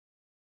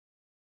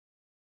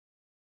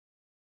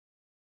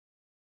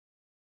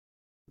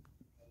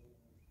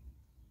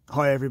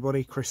Hi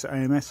everybody, Chris at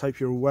AMS, hope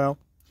you're all well.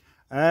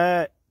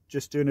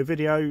 Just doing a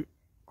video,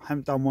 I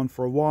haven't done one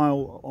for a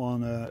while,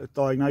 on a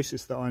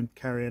diagnosis that I'm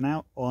carrying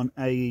out on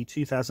a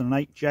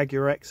 2008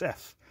 Jaguar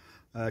XF.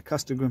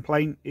 Customer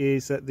complaint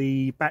is that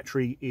the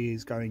battery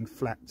is going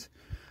flat.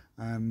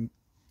 It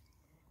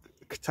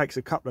takes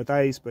a couple of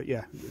days, but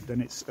yeah,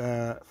 then it's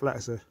flat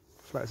as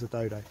a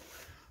dodo.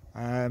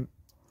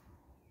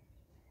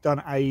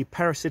 Done a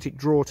parasitic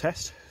draw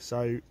test,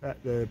 so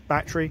at the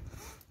battery,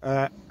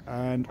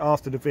 and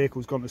after the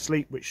vehicle's gone to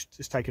sleep, which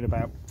has taken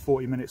about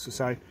 40 minutes or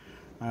so,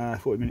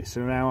 40 minutes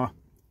to an hour,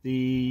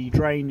 the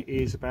drain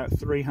is about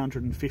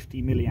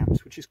 350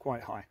 milliamps, which is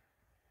quite high.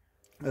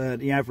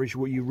 The average,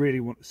 what you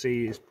really want to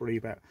see, is probably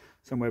about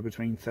somewhere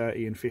between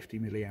 30 and 50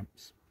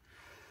 milliamps.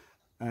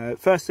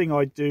 First thing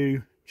I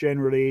do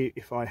generally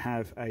if I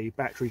have a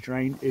battery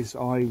drain is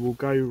I will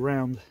go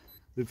round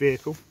the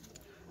vehicle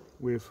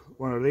with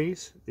one of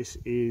these. This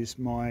is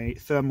my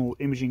thermal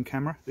imaging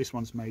camera. This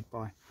one's made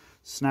by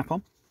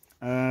Snap-on,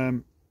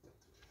 and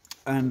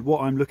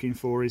what I'm looking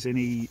for is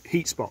any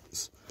heat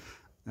spots.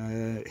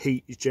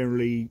 Heat is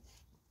generally,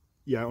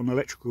 on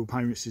electrical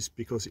components, is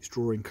because it's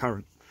drawing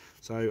current,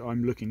 so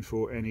I'm looking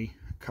for any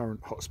current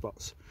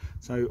hotspots.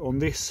 So on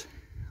this,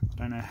 I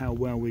don't know how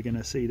well we're going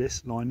to see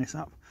this, line this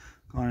up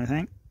kind of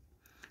thing.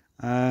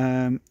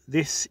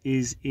 This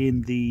is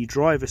in the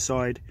driver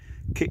side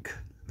kick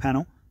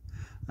panel,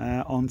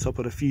 on top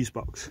of the fuse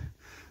box,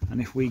 and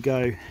if we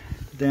go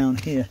down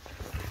here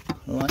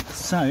like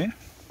so,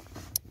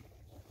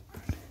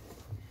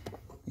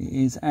 it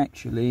is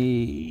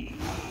actually,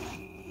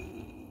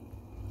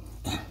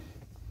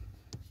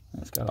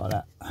 let's go like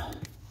that,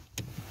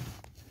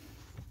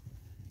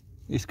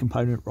 this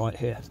component right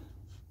here,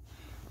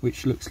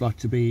 which looks like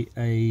to be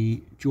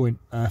a joint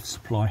earth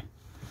supply.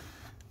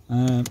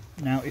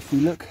 Now if we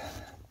look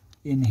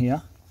in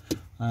here,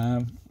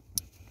 one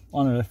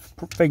of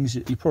the things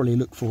that you probably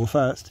look for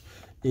first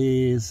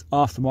is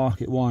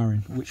aftermarket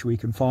wiring, which we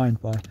can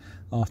find by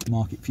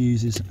aftermarket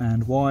fuses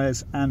and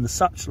wires and the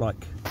such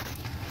like.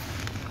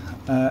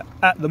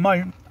 At the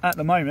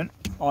moment,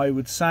 I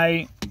would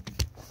say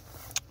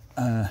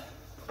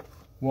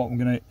what I'm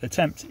going to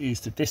attempt is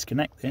to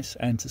disconnect this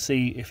and to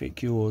see if it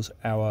cures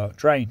our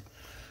drain.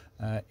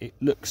 It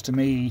looks to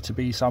me to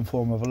be some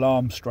form of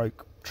alarm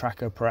stroke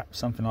tracker, perhaps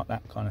something like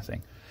that kind of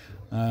thing.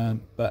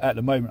 But at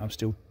the moment, I'm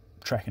still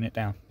tracking it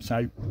down.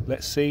 So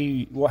let's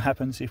see what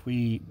happens if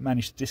we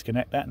manage to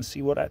disconnect that and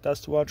see what that does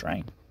to our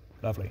drain.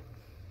 Lovely.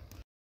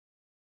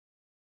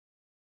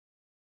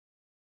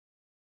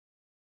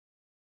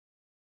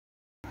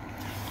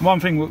 One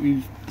thing that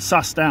we've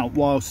sussed out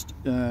whilst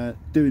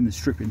doing the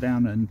stripping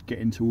down and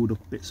getting to all the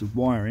bits of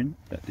wiring,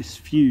 that this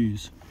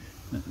fuse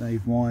that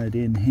they've wired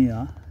in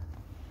here,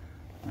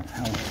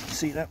 how I can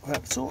see that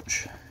without the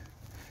torch,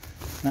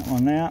 that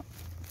one there,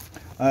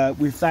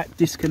 with that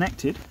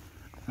disconnected,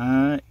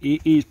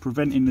 it is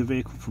preventing the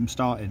vehicle from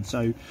starting.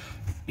 So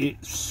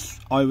it's,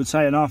 I would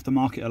say, an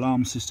aftermarket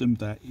alarm system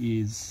that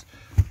is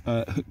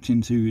hooked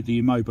into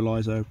the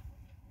immobiliser,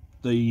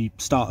 the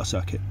starter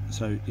circuit,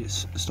 so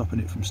it's stopping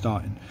it from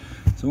starting.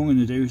 So what I'm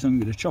going to do is I'm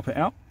going to chop it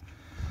out,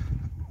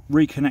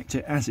 reconnect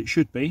it as it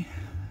should be,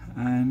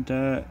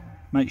 and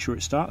make sure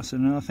it starts,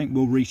 and then I think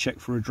we'll recheck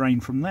for a drain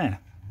from there.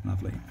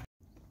 Lovely.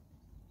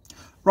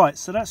 Right,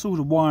 so that's all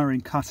the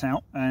wiring cut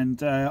out,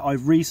 and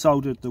I've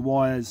resoldered the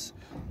wires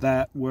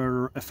that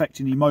were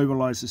affecting the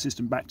immobiliser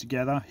system back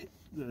together,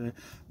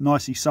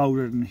 nicely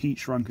soldered and heat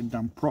shrunk and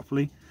done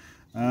properly.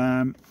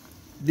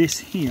 This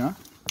here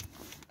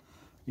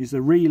is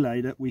the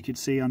relay that we could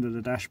see under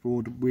the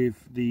dashboard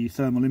with the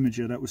thermal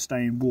imager that was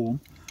staying warm,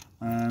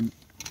 and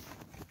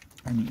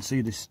you can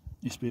see this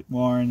bit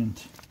wiring,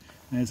 and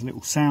there's a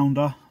little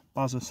sounder,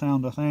 buzzer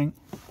sounder thing,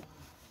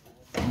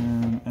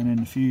 and then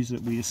the fuse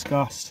that we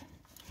discussed.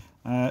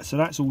 So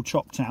that's all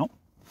chopped out.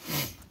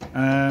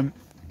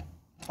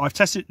 I've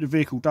tested the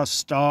vehicle does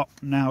start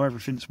now.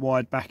 Everything's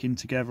wired back in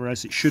together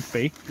as it should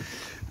be,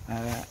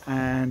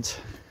 and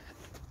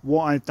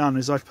what I've done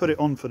is I've put it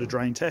on for the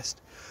drain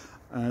test.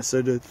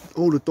 So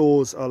all the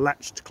doors are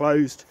latched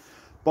closed,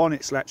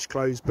 bonnet's latched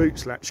closed,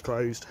 boot's latched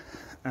closed,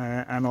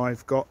 and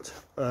I've got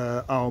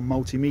our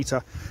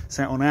multimeter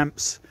set on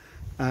amps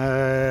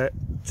to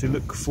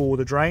look for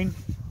the drain.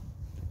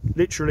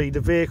 Literally,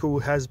 the vehicle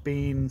has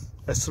been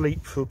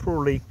asleep for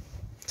probably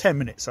 10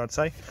 minutes, I'd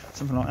say,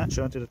 something like that.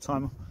 Actually, I did a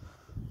timer.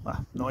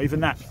 Well, not even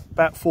that,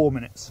 about 4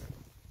 minutes.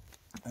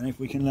 And if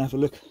we can have a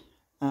look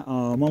at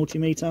our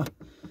multimeter,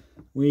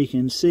 we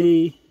can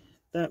see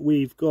that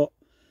we've got,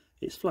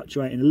 it's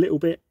fluctuating a little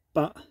bit,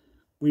 but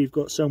we've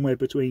got somewhere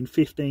between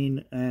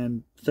 15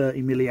 and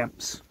 30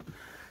 milliamps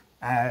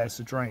as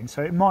a drain.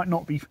 So it might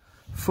not be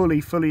fully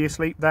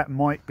asleep. That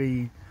might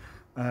be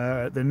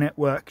the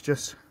network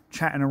just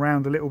chatting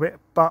around a little bit,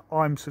 but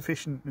I'm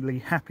sufficiently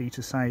happy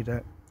to say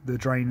that the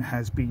drain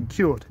has been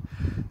cured.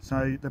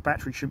 So the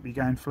battery shouldn't be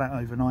going flat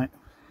overnight.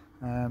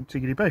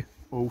 Tiggity boo,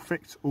 all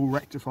fixed, all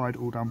rectified,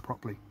 all done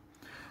properly.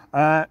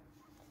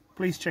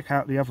 Please check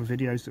out the other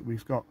videos that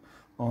we've got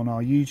on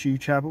our YouTube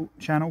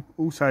channel.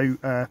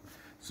 Also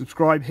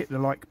subscribe, hit the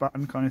like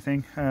button kind of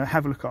thing.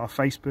 Have a look at our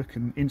Facebook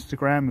and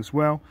Instagram as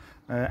well.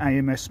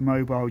 AMS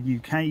Mobile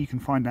UK, you can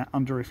find that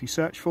under if you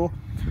search for.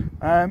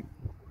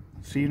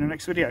 See you in the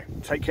next video.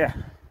 Take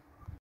care.